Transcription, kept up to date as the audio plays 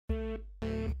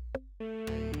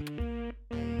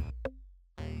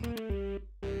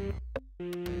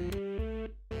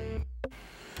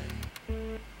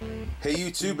Hey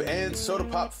YouTube and Soda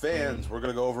Pop fans, we're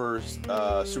going to go over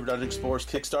Super Dungeon Explorer's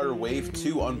Kickstarter Wave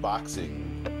 2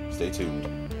 unboxing. Stay tuned.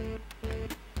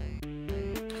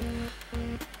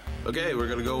 Okay, we're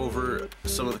going to go over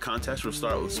some of the contests. We'll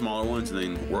start with smaller ones and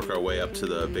then work our way up to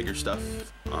the bigger stuff.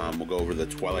 We'll go over the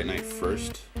Twilight Knight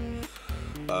first.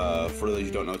 For those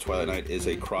who don't know, Twilight Knight is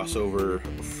a crossover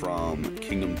from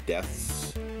Kingdom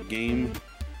Death's game.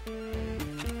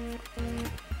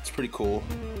 It's pretty cool.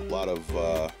 A lot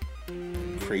of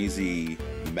crazy,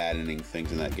 maddening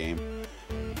things in that game.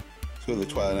 Let's go to the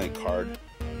Twilight Knight card.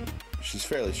 She's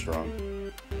fairly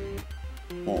strong.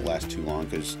 Won't last too long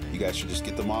because you guys should just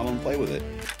get the model and play with it.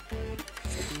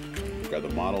 Grab the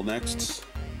model next.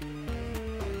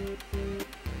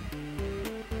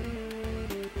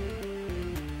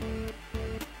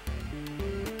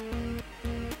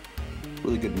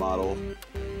 Really good model.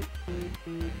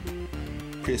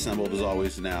 Pre-assembled as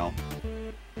always now.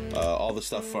 All the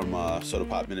stuff from Soda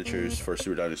Pop Miniatures for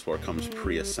Super Dungeon Explorer comes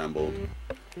pre-assembled.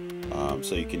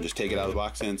 So you can just take it out of the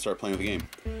box and start playing with the game.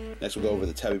 Next we'll go over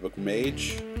the Tabby Book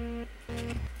Mage.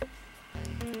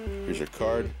 Here's your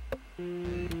card.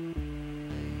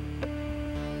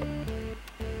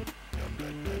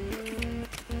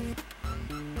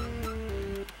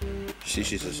 See,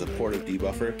 she's a supportive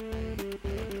debuffer.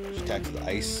 She attacks with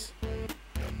ice.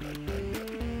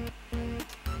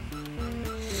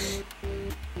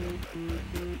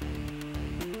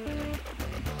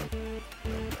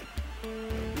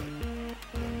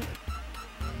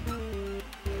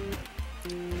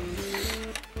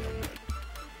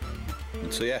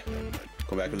 So yeah,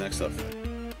 go back with the next stuff.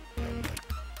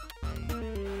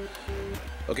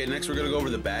 Okay, next we're gonna go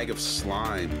over the Bag of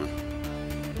Slime,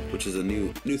 which is a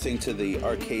new thing to the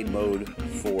arcade mode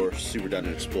for Super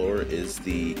Dungeon Explorer. Is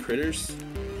the critters,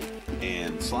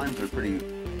 and slimes are pretty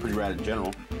rad in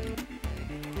general.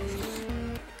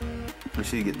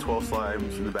 So you get 12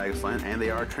 slimes in the Bag of Slime, and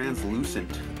they are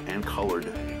translucent and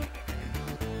colored,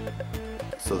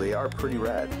 so they are pretty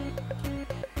rad.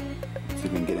 See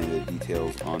if we can get into the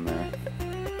details on there.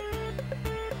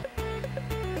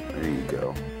 There you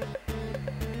go.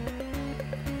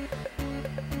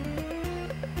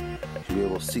 You'll be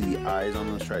able to see the eyes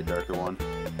on this. Try a darker one.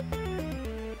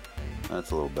 That's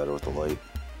a little better with the light.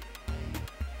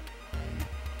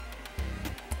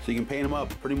 So you can paint them up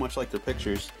pretty much like their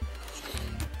pictures.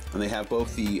 And they have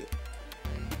both the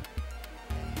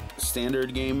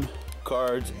standard game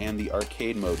cards and the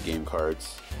arcade mode game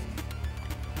cards.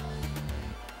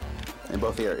 And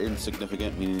both they are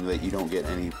insignificant, meaning that you don't get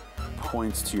any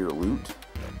points to your loot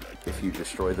if you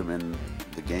destroy them in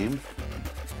the game.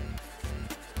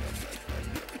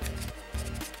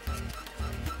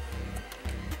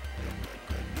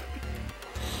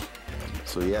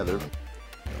 So yeah, they're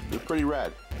pretty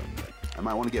rad. I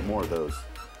might want to get more of those.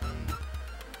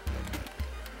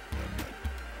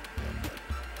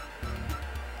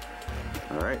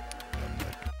 All right.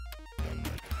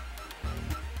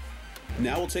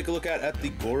 Now we'll take a look at the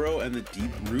Goro and the Deep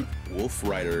Root Wolf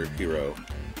Rider hero.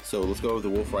 So let's go over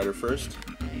the Wolf Rider first.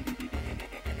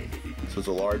 So it's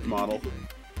a large model.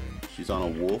 She's on a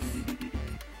wolf,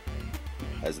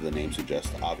 as the name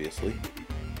suggests, obviously.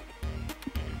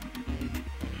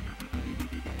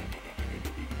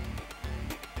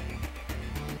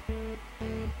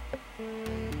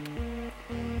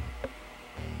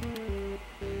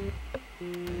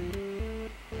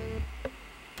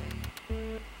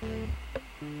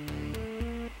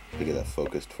 To get that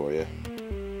focused for you.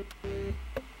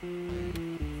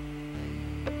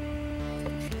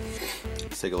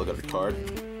 Let's take a look at her card.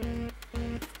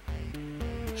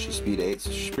 She's speed 8, so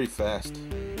she's pretty fast.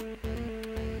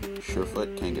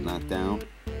 Surefoot, can't get knocked down.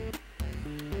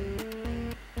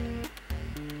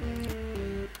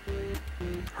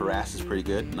 Harass is pretty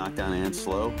good, knockdown and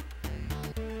slow.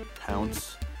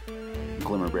 Pounce,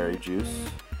 Glimmerberry Juice.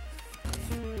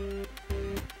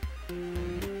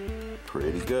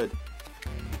 Pretty good.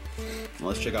 Now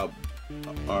let's check out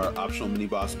our optional mini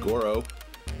boss Goro,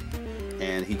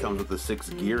 and he comes with the 6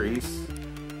 Gearies.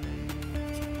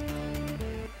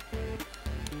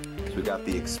 So we got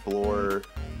the Explorer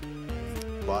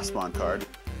boss spawn card,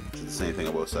 which is the same thing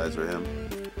on both sides for him,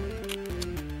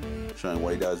 showing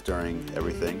what he does during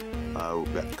everything.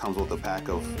 Comes with a pack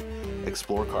of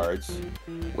Explore cards,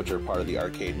 which are part of the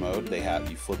arcade mode.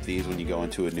 You flip these when you go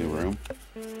into a new room.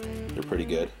 They're pretty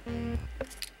good.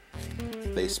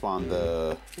 They spawn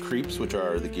the creeps, which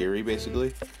are the Geary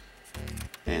basically,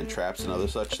 and traps and other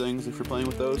such things if you're playing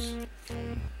with those.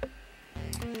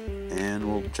 And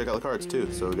we'll check out the cards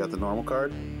too. So we got the normal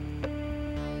card,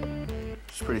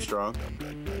 which is pretty strong.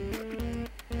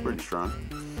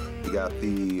 You got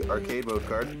the arcade mode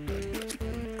card,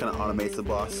 kind of automates the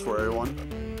boss for everyone.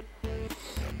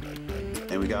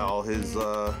 And we got all his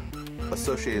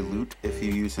associated loot if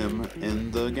you use him in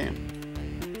the game.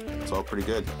 It's all pretty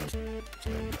good.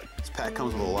 This pack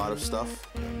comes with a lot of stuff.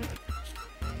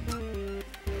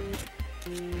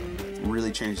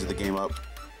 Really changes the game up.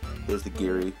 There's the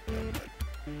Geary.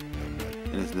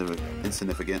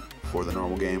 Insignificant for the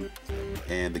normal game.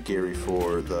 And the Geary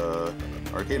for the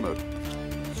arcade mode.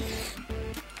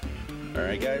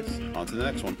 Alright guys, on to the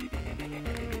next one.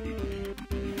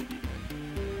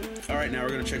 Alright, now we're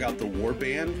going to check out the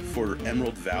Warband for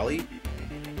Emerald Valley.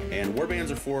 And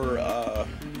Warbands are for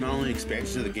not only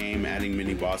expansions of the game, adding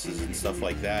mini bosses and stuff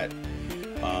like that.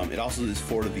 It also is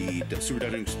for the Super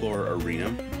Dungeon Explorer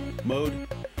Arena mode.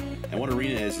 And what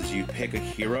Arena is you pick a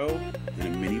hero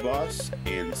and a mini boss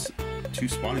and 2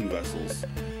 spawning vessels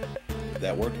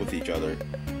that work with each other.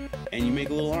 And you make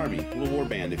a little army, a little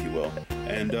warband if you will.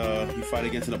 And you fight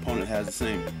against an opponent that has the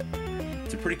same.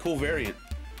 It's a pretty cool variant.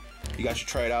 You guys should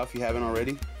try it out if you haven't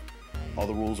already. All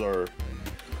the rules are...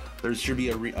 There should be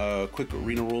a quick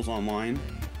arena rules online,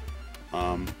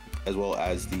 as well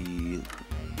as the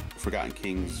Forgotten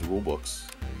Kings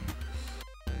rulebooks.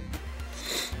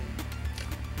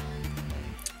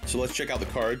 So let's check out the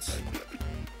cards.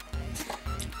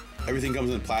 Everything comes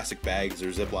in plastic bags or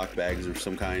Ziploc bags or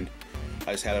some kind.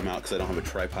 I just had them out because I don't have a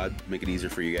tripod. Make it easier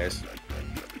for you guys.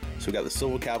 So we got the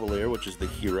Silver Cavalier, which is the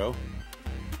hero.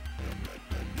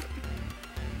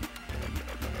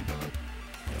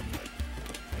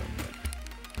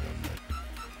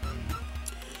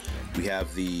 We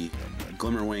have the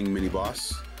Glimmerwing mini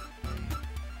boss.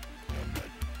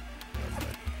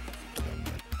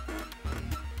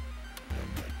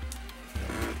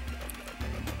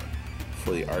 For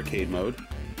the arcade mode.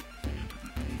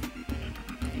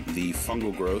 The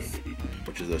Fungal Growth,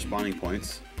 which is their spawning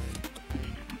points.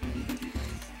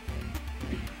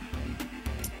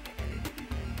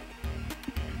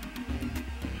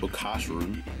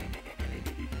 Okashroom,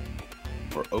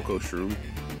 or Okoshroom,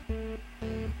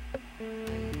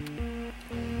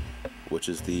 which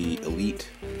is the elite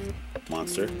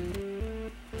monster.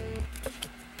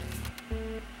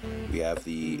 We have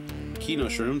the Kino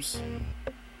Shrooms.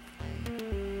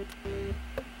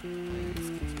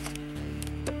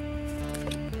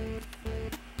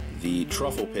 The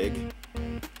Truffle Pig.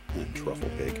 Truffle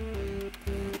Pig.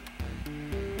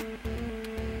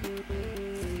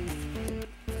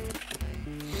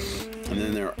 And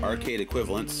then their arcade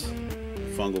equivalents,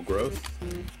 Fungal Growth,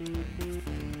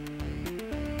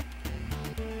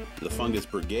 the Fungus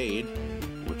Brigade,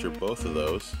 which are both of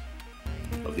those,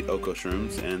 of the Oko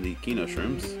Shrooms and the Kino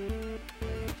Shrooms.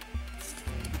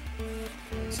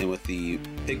 Same with the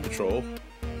Pig Patrol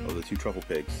of the 2 Truffle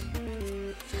Pigs.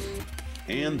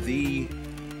 And the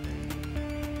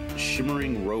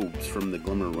Shimmering Robes from the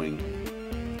Glimmerwing.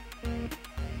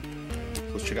 So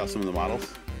let's check out some of the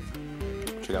models.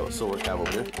 Check out the Silver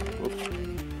Cavalier. Whoops.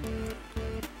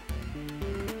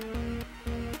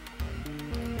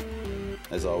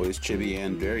 As always, chibi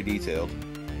and very detailed.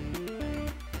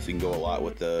 So you can go a lot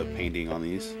with the painting on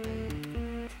these.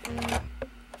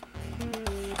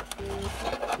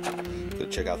 So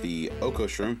check out the Oko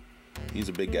Shroom. He's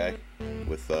a big guy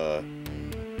with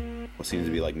what seems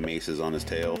to be like maces on his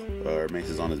tail, or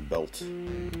maces on his belt.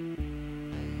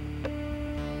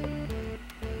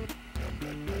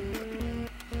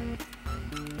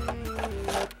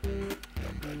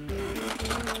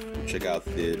 Check out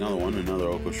another one, another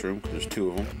Oko Shroom, because there's 2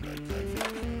 of them.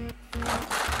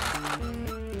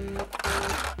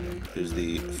 There's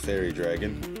the Fairy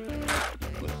Dragon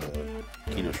with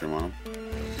a Kino Shroom on him,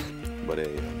 but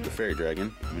the Fairy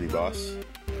Dragon mini boss.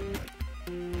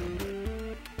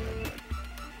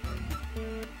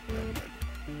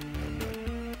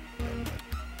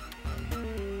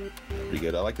 Pretty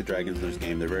good. I like the dragons in this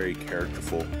game. They're very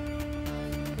characterful.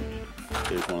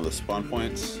 Here's one of the spawn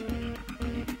points.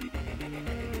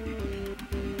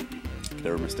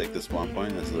 Never mistake this spawn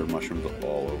point, as there are mushrooms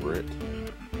all over it.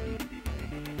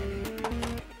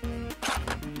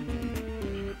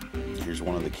 Here's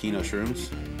one of the Kino Shrooms.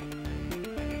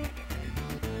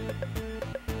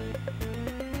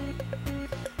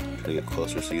 Try to get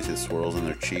closer so you see the swirls in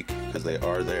their cheek, because they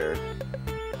are there.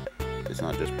 It's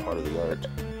not just part of the art.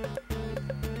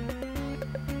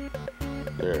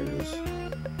 There it is.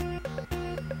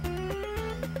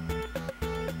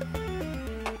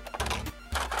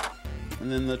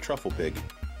 And then the Truffle Pig.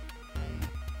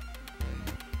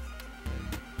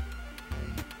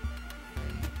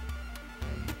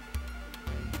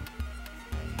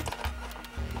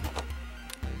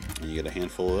 And you get a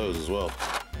handful of those as well.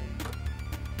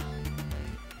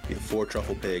 You have 4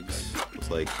 Truffle Pigs.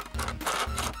 Looks like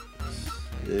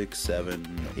 6,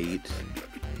 7, 8.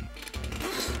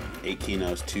 8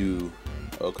 Kinos, 2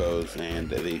 Okos, and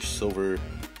the Silver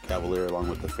Cavalier along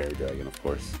with the Fairy Dragon, of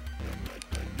course.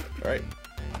 Alright.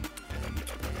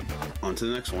 On to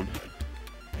the next one.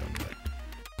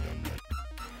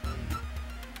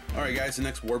 Alright guys, the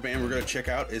next warband we're going to check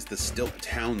out is the Stilt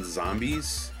Town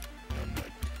Zombies.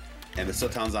 And the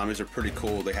Stilt Town Zombies are pretty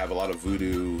cool. They have a lot of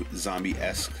voodoo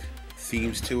zombie-esque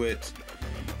themes to it.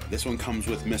 This one comes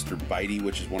with Mr. Bitey,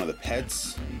 which is one of the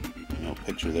pets. You know,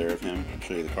 picture there of him. I'll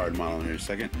show you the card model in here in a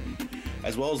second.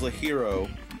 As well as the hero,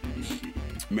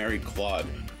 Mary Claude.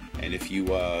 And if you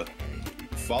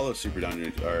follow Super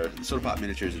Dungeon or Soda Pop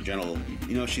Miniatures in general,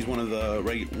 you know she's one of the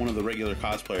regular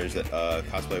cosplayers that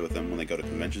cosplay with them when they go to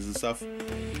conventions and stuff.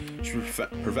 She's a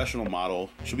professional model.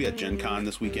 She'll be at Gen Con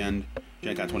this weekend,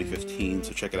 Gen Con 2015.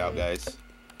 So check it out, guys.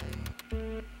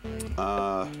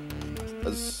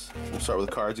 We'll start with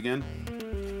the cards again.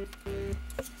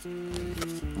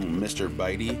 Mr.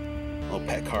 Bitey, a little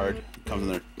pet card,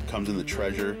 comes in the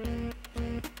treasure.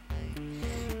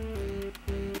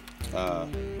 The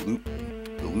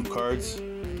loot cards,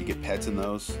 you get pets in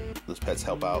those. Those pets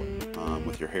help out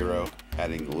with your hero,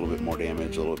 adding a little bit more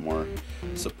damage, a little bit more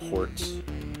support.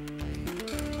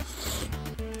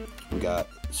 We got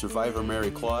Survivor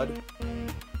Mary Claude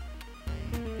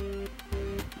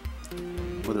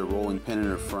with her rolling pin and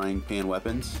her frying pan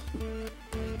weapons.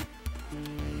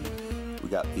 We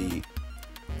got the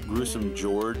Gruesome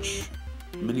George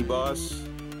mini boss.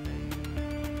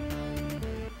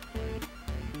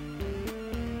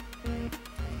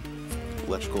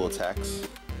 Electrical attacks.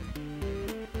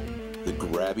 The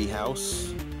Grabby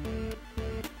House,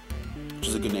 which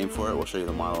is a good name for it. We'll show you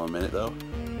the model in a minute though.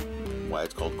 Why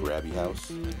it's called Grabby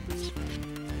House.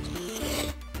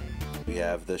 We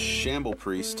have the Shamble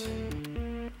Priest,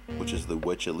 which is the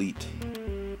Witch Elite.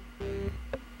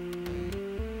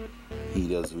 He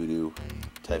does voodoo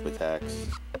type attacks.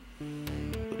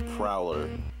 The Prowler,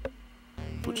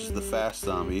 which is the fast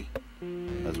zombie,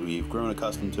 as we've grown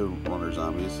accustomed to runner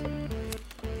zombies.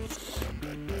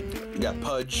 We got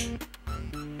Pudge,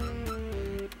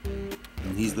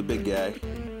 and he's the big guy.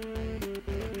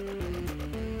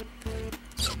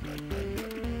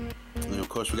 And of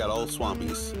course we got all the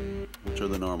Swampies, which are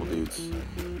the normal dudes.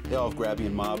 They all have Grabby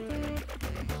and Mob.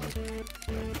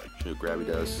 Show you what Grabby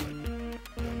does.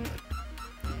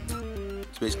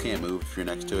 Space can't move if you're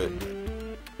next to it,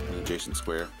 an adjacent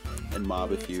square. And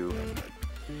Mob, if you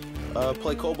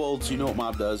play Kobolds, you know what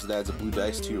Mob does. It adds a blue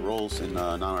dice to your rolls in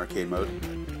non-arcade mode.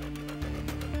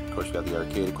 Of course, we got the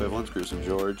arcade equivalents, Gruesome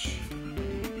George,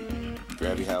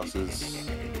 Grabby Houses,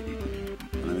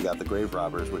 and then we got the Grave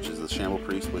Robbers, which is the Shamble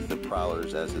Priest with the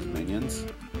Prowlers as his minions.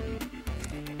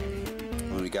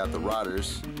 And then we got the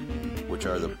Rotters,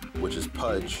 which is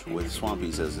Pudge with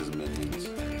Swampies as his minions.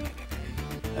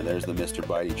 And there's the Mr.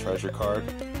 Bitey treasure card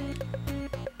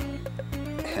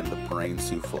and the Brain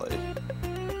Souffle.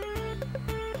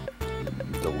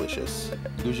 Delicious.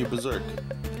 Gives you berserk.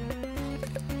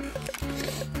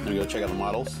 I'm gonna go check out the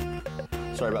models.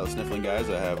 Sorry about the sniffling, guys.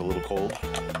 I have a little cold.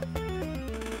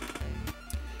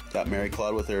 Got Mary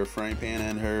Claude with her frying pan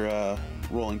and her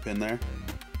rolling pin there.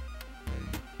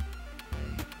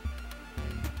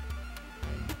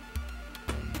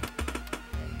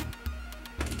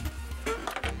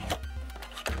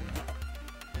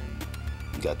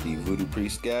 Got the Voodoo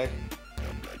Priest guy.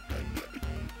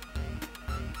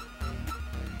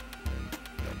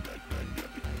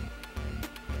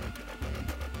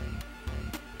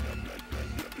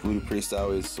 Voodoo Priest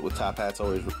always, with top hats,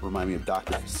 always remind me of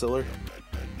Dr. Faciller.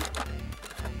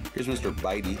 Here's Mr.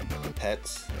 Bitey, the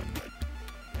pets.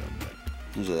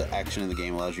 There's an action in the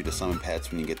game that allows you to summon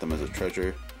pets when you get them as a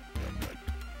treasure.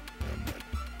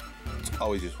 It's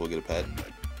always useful to get a pet.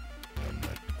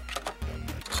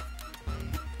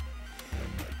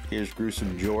 Here's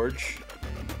Gruesome George.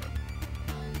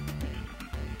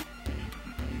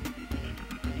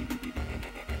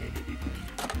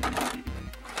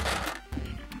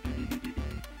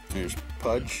 Here's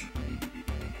Pudge.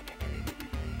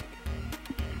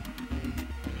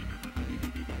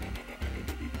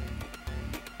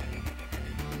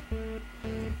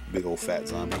 Big old fat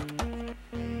zombie.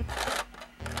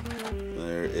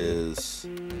 There is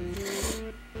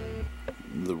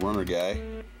the runner guy.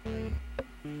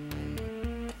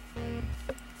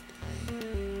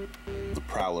 The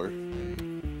Prowler.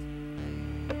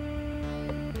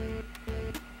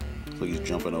 Looks like he's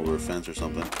jumping over a fence or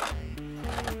something.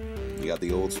 You got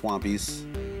the old Swampies.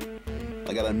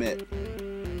 I gotta admit.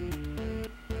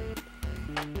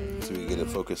 So we can get it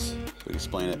focus, so we can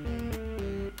explain it.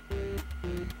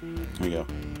 Here we go.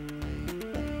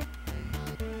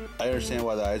 I understand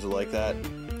why the eyes are like that.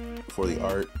 For the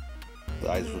art,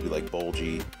 the eyes would be like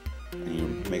bulgy, and you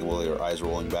make them look like your eyes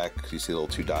rolling back because you see little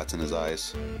 2 dots in his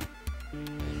eyes.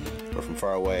 But from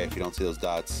far away, if you don't see those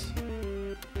dots,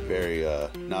 very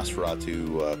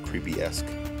Nosferatu creepy-esque.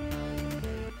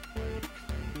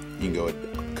 You can go a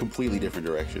completely different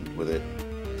direction with it.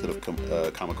 Instead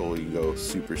of comical, you can go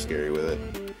super scary with it.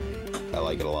 I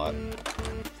like it a lot.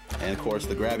 And of course,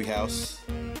 the grabby house.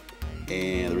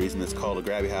 And the reason it's called a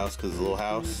grabby house because it's a little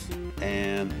house.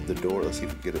 And the door, let's see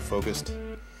if we can get it focused,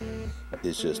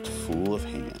 is just full of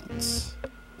hands.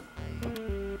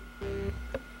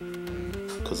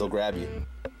 Because they'll grab you.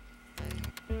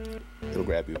 It'll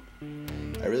grab you.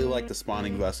 I really like the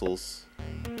spawning vessels.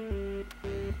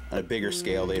 On a bigger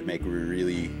scale, they'd make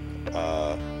really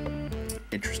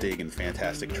interesting and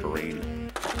fantastic terrain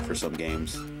for some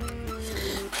games.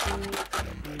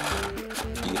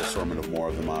 You get assortment of more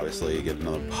of them, obviously. You get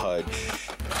another Pudge.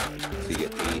 So you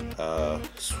get 8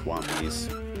 Swampies.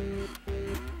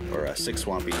 Or 6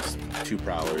 Swampies, 2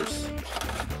 Prowlers.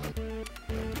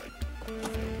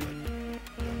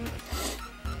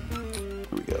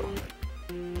 Here we go.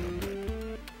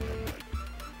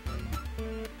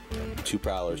 2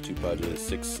 Prowlers, 2 Pudges,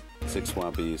 6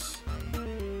 Swampies,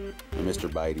 a Mr.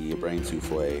 Bitey, a Brain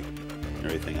Souffle, and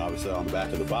everything obviously on the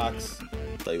back of the box.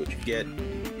 Tell you what you get.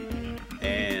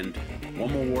 And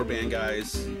one more warband,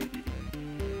 guys.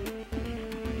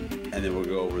 And then we'll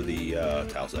go over the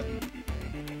tile set.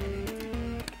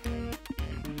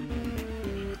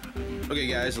 Okay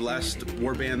guys, the last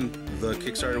warband the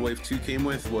Kickstarter Wave 2 came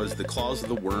with was the Claws of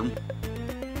the Worm.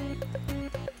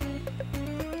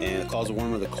 And the Claws of the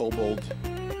Worm are the Kobold.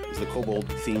 It's the Kobold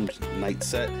themed night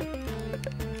set.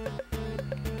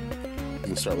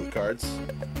 We'll start with the cards.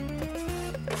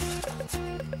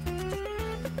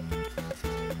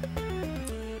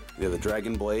 We have the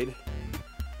Dragon Blade.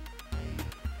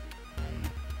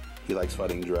 He likes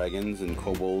fighting dragons and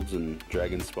kobolds and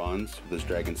dragon spawns with his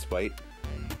Dragon Spite.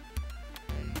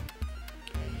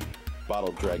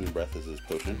 Bottled Dragon Breath is his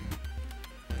potion.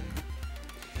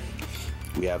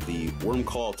 We have the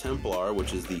Wormclaw Templar,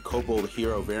 which is the kobold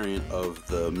hero variant of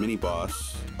the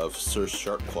mini-boss of Sir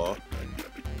Sharpclaw.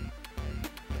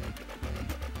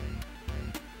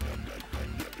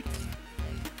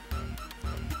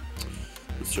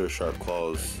 Sir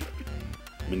Sharpclaw's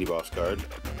mini-boss card.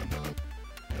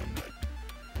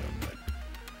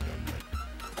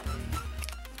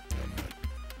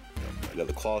 We got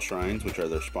the Claw Shrines, which are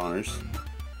their spawners.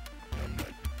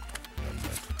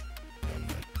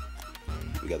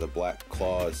 We got the Black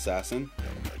Claw Assassin.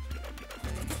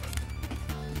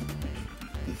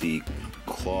 The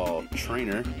Claw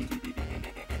Trainer,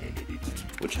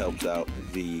 which helps out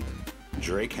the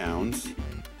Drake Hounds.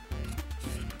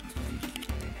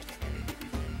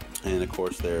 And of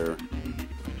course their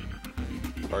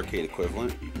arcade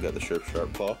equivalent. We got the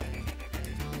Sharpclaw.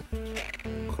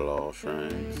 Claw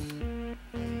Shrines.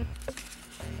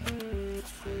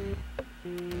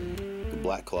 The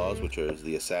Black Claws, which are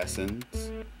the Assassins.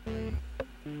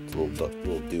 It's a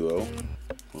little duo.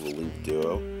 A little link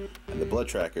duo. And the Blood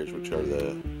Trackers, which are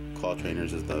the Claw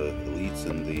Trainers as the elites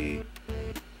and the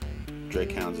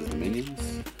Drake Hounds as the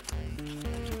minions.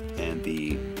 And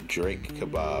the Drake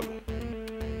Kebab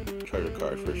treasure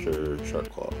card for sure,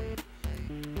 Sharpclaw.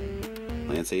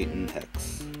 Lance 8 and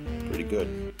Hex. Pretty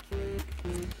good.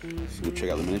 So we'll check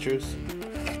out the miniatures.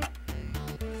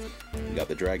 We got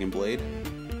the Dragon Blade.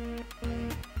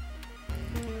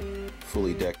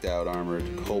 Fully decked out armored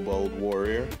Kobold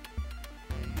Warrior.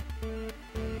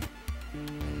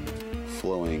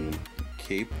 Flowing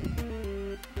cape.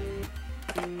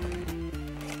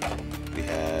 We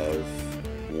have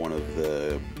one of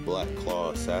the Black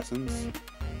Claw Assassins.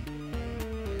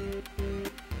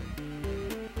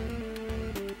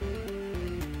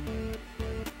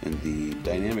 And the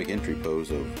dynamic entry pose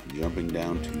of jumping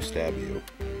down to stab you.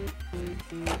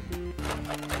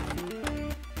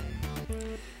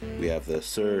 We have the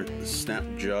Sir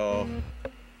Snapjaw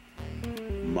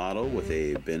model with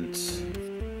a bent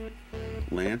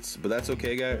lance, but that's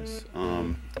okay, guys.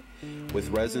 With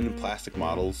resin and plastic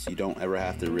models, you don't ever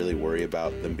have to really worry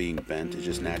about them being bent. It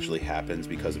just naturally happens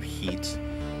because of heat,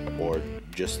 or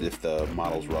just if the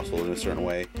models rustle in a certain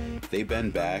way. They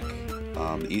bend back.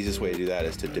 The easiest way to do that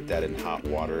is to dip that in hot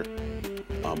water.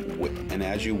 And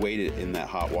as you wait it in that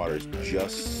hot water, it's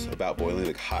just about boiling,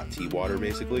 like hot tea water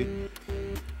basically.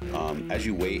 As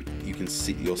you wait,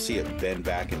 you'll see it bend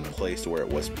back in place to where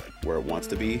it wants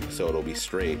to be, so it'll be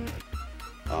straight.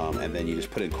 And then you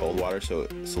just put in cold water so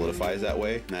it solidifies that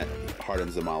way, and that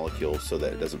hardens the molecules so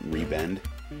that it doesn't rebend.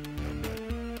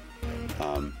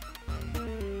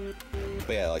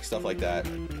 But yeah, like stuff like that.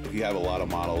 If you have a lot of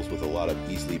models with a lot of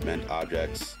easily bent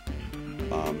objects,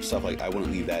 stuff like, I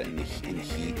wouldn't leave that in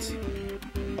heat.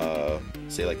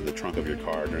 Say like the trunk of your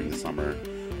car during the summer,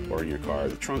 or in your car.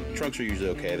 The trunks are usually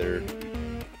okay.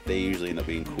 They usually end up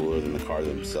being cooler than the car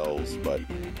themselves, but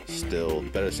still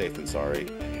better safe than sorry,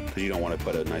 because you don't want to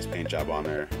put a nice paint job on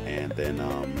there and then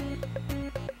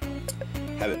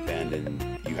have it bend, and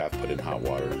you have to put in hot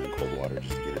water and then cold water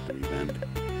just to get it to rebend.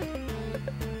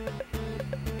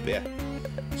 But yeah,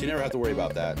 so you never have to worry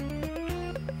about that.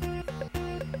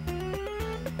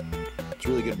 It's a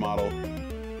really good model.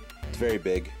 It's very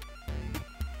big.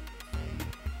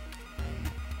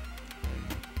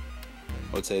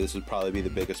 I would say this would probably be the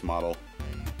biggest model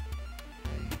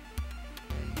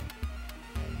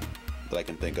that I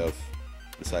can think of,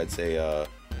 besides, say,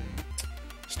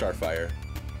 Starfire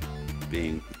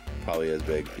being probably as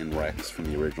big, in Rex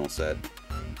from the original set.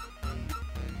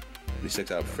 He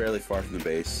sticks out fairly far from the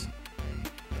base.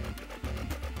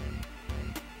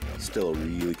 Still a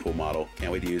really cool model.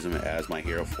 Can't wait to use him as my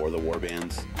hero for the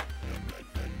warbands.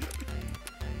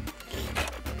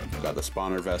 Got the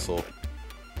spawner vessel,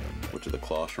 which are the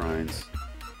claw shrines.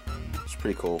 It's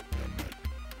pretty cool.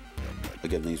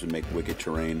 Again, these would make wicked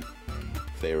terrain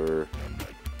if they were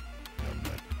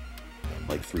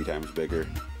like 3 times bigger.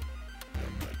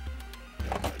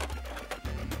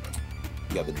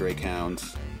 You got the Drake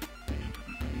Hounds.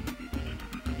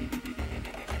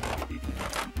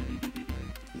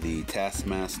 The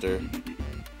Taskmaster.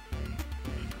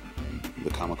 The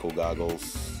comical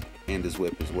goggles. And his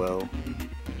whip as well.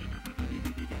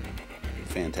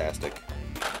 Fantastic.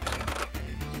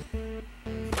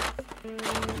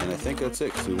 And I think that's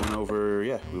it, because we went over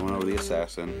the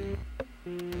Assassin,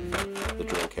 the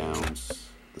Drake Hounds,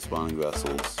 the spawning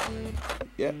vessels.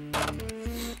 Yeah.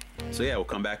 So yeah, we'll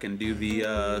come back and do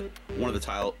the one of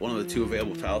the 2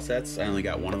 available tile sets. I only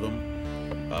got one of them.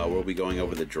 We'll be going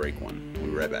over the Drake one. We'll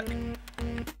be right back.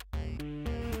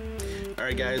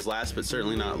 Alright guys, last but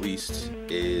certainly not least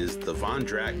is the Von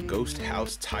Drack Ghost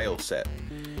House tile set.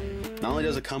 Not only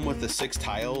does it come with the 6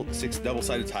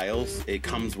 double-sided tiles, it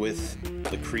comes with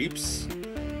the creeps,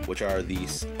 which are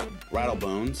these rattle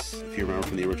bones, if you remember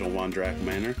from the original Von Drack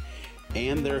manor,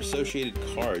 and their associated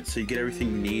cards, so you get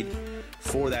everything you need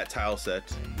for that tile set.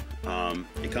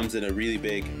 It comes in a really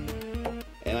big,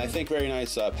 and I think very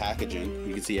nice packaging.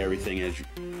 You can see everything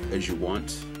as you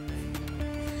want,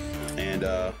 and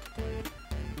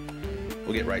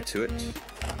we'll get right to it.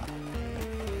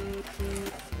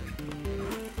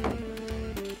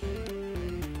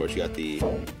 Of course, you got the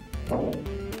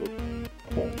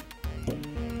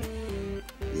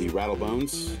rattle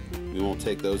bones. We won't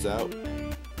take those out.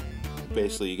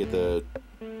 Basically, you get to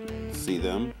see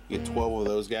them. You get 12 of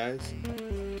those guys.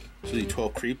 So you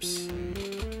 12 creeps.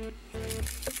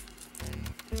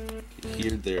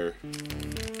 Here, their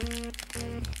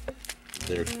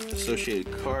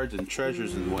associated cards and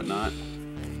treasures and whatnot.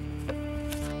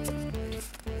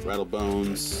 Rattle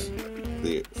bones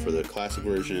for the classic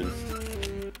version.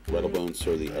 Rattle bones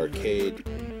for the arcade.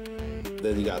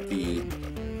 Then you got the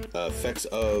effects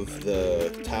of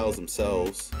the tiles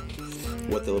themselves,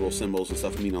 what the little symbols and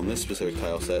stuff mean on this specific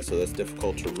tile set. So that's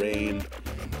difficult terrain,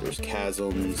 there's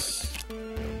chasms,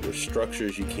 there's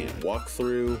structures you can't walk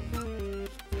through,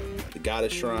 the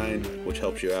Goddess Shrine, which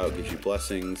helps you out, gives you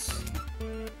blessings,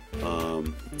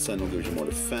 Sentinel gives you more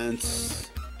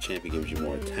defense, Champion gives you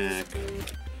more attack,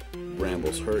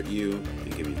 Brambles hurt you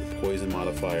and give you the poison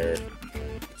modifier,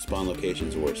 spawn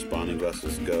locations where spawning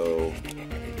vessels go,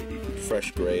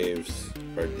 fresh graves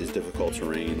is difficult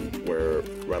terrain where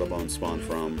rattlebones spawn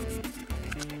from,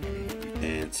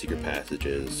 and secret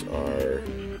passages are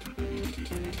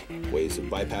ways of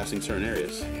bypassing certain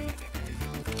areas.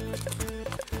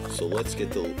 So let's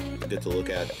get to look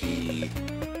at the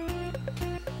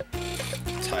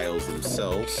tiles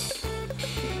themselves.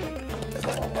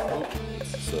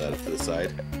 So that's to the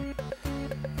side.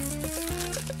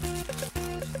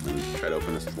 Let me try to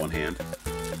open this with one hand.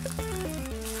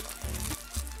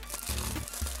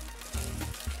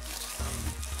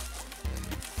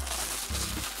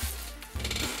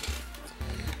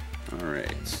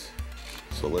 Alright,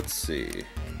 so let's see.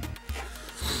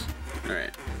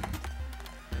 Alright,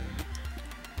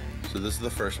 so this is the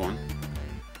first one.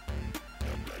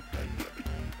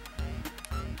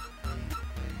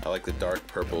 I like the dark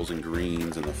purples and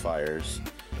greens and the fires.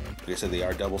 Like I said, they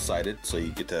are double-sided, so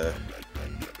you get to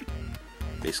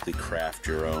basically craft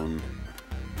your own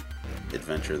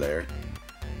adventure there.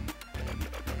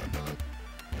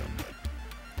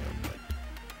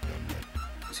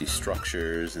 See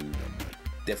structures and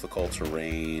difficult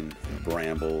terrain, and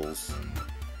brambles.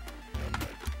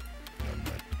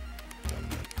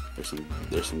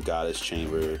 There's some goddess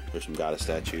chamber. There's some goddess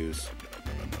statues.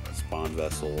 Spawn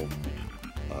vessel.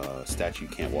 Statue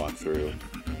you can't walk through.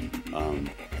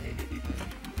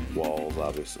 Walls,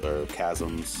 obviously, or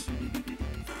chasms.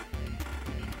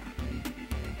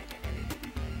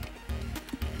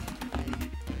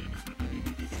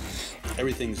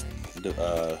 Everything's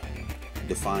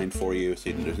defined for you,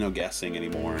 so there's no guessing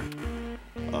anymore.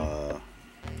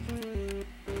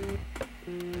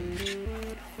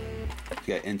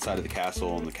 You got inside of the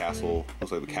castle, and the castle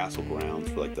looks like the castle grounds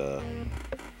for like the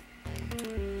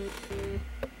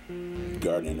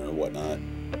garden or whatnot.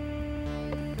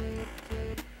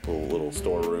 Little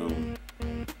storeroom,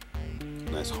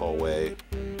 nice hallway,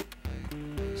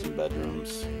 some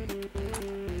bedrooms,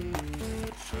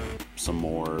 some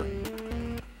more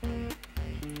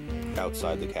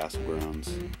outside the castle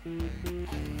grounds,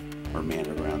 or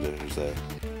manor grounds, I should say.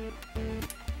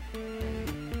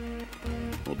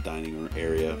 Little dining room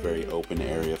area, very open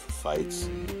area for fights.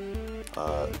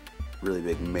 Really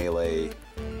big melee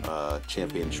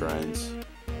champion shrines.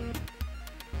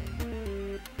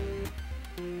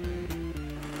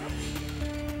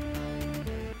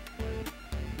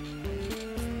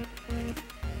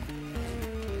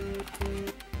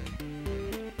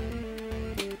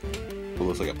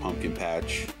 It looks like a pumpkin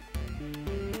patch.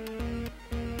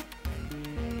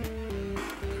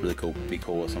 It's really cool. Be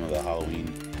cool with some of the Halloween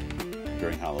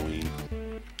during Halloween.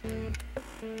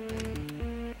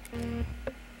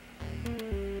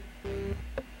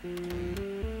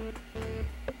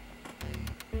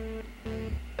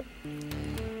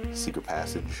 Secret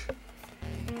passage.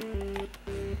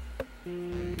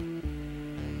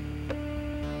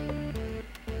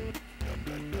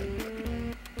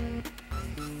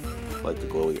 Like the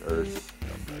glowy earth,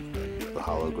 the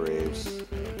hollow graves.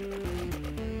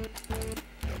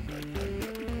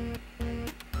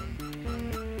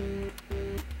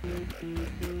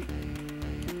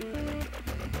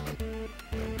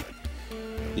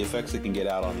 The effects that can get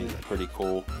out on these are pretty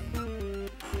cool.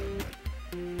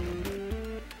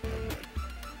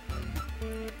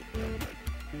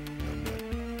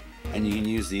 And you can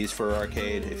use these for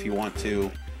arcade if you want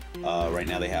to. Right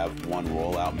now they have one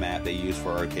rollout mat they use for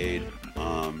arcade,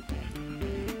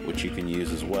 which you can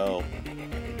use as well.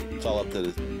 It's all up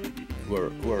to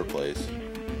whoever plays.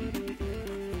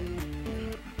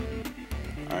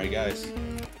 Alright guys,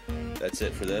 that's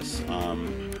it for this.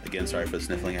 Again, sorry for the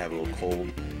sniffling, I have a little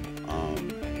cold.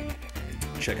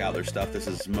 Check out their stuff. This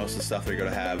is most of the stuff they're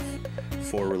going to have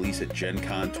for release at Gen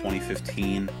Con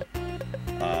 2015.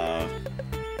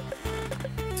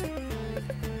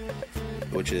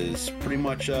 Which is pretty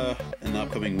much in the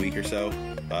upcoming week or so.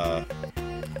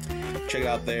 Check it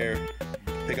out there,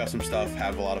 pick up some stuff,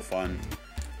 have a lot of fun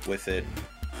with it.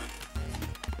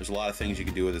 There's a lot of things you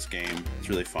can do with this game. It's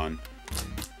really fun.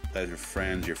 Play with your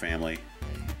friends, your family.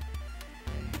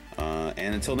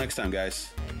 And until next time,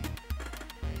 guys.